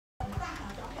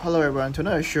Hello everyone,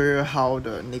 tonight I'll show you how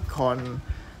the Nikon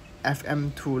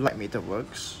FM2 Lightmeter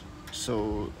works.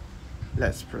 So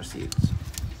let's proceed.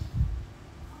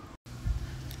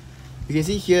 You can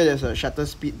see here there's a shutter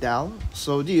speed down.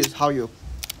 So this is how you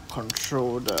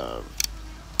control the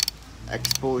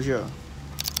exposure.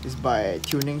 Is by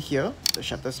tuning here the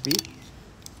shutter speed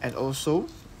and also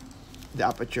the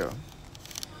aperture.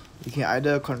 You can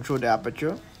either control the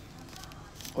aperture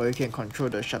or you can control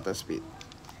the shutter speed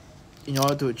in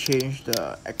order to change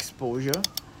the exposure,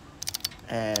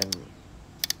 and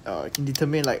you can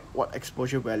determine like what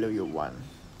exposure value you want.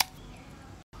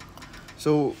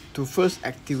 So to first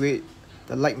activate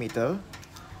the light meter,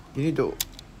 you need to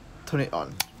turn it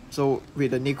on. So with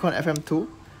the Nikon FM2,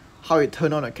 how you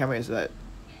turn on the camera is that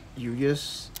you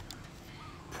just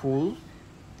pull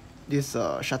this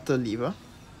shutter lever,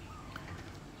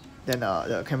 then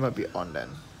the camera will be on then.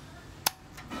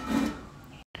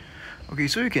 Okay,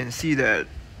 so you can see that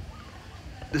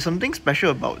there's something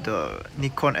special about the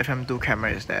Nikon FM2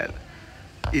 camera is that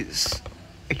it's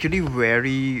actually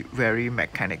very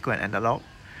mechanical and analog,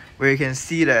 where you can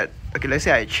see that, okay, let's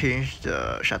say I change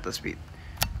the shutter speed.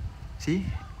 See?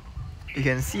 You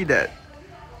can see that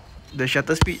the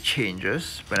shutter speed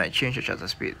changes when I change the shutter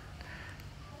speed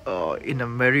in a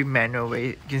very manual way.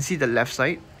 You can see the left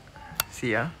side.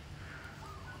 See, I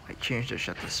change the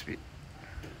shutter speed.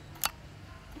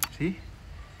 See?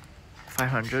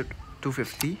 500,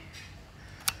 250.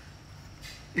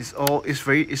 It's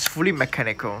fully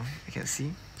mechanical, you can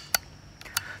see.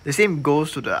 The same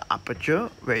goes to the aperture,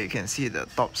 where you can see the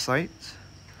top side.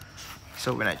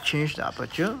 So when I change the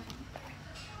aperture,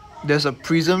 there's a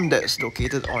prism that's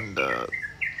located on the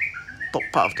top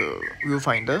part of the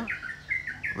viewfinder,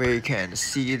 where you can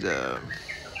see the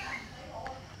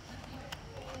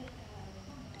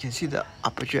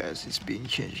aperture as it's being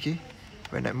changed. Okay,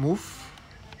 when I move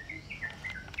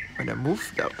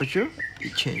the aperture,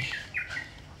 it changes.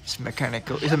 It's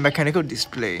mechanical. It's a mechanical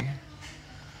display.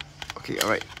 Okay,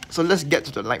 alright. So let's get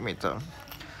to the light meter.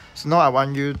 So now I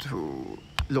want you to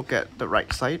look at the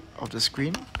right side of the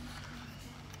screen.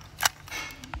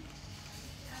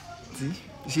 See?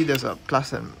 You see there's a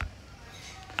plus and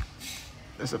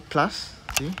there's a plus.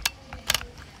 See?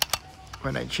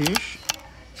 When I change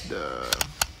the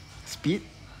speed,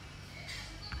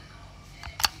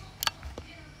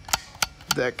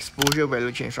 the exposure value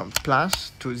change from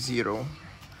plus to 0.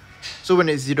 So when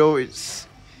it's 0, it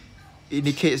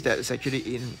indicates that it's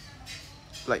actually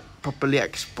properly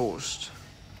exposed,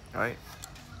 right?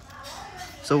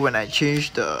 So when I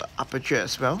change the aperture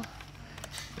as well,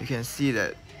 you can see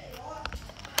that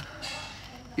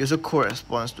it also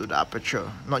corresponds to the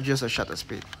aperture, not just the shutter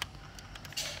speed.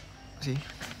 See?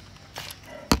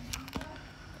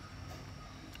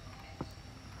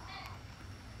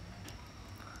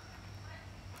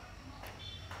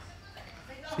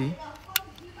 See?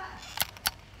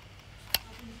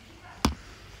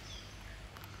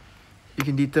 You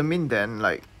can determine then,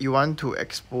 like, you want to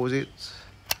expose it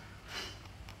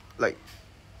like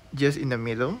just in the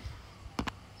middle,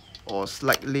 or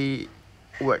slightly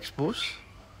overexposed,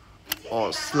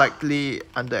 or slightly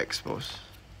underexposed.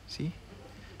 See?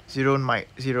 0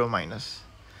 minus.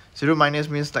 0 minus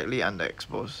means slightly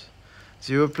underexposed.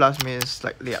 0 plus means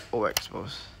slightly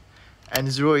overexposed. And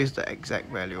 0 is the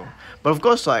exact value. But of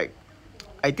course, like,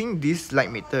 I think this light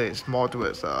meter is more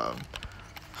towards evaluative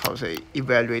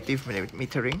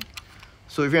metering.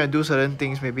 So if you want to do certain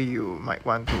things, maybe you might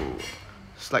want to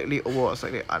slightly over or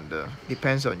slightly under.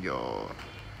 Depends on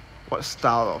what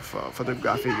style of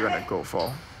photography you want to go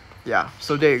for. Yeah,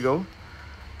 so there you go.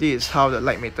 This is how the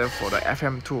light meter for the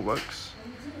FM2 works.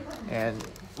 And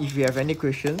if you have any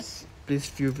questions, please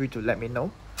feel free to let me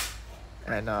know.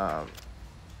 And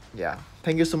yeah,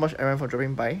 thank you so much everyone for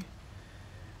dropping by,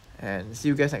 and see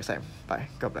you guys next time. Bye.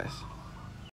 God bless.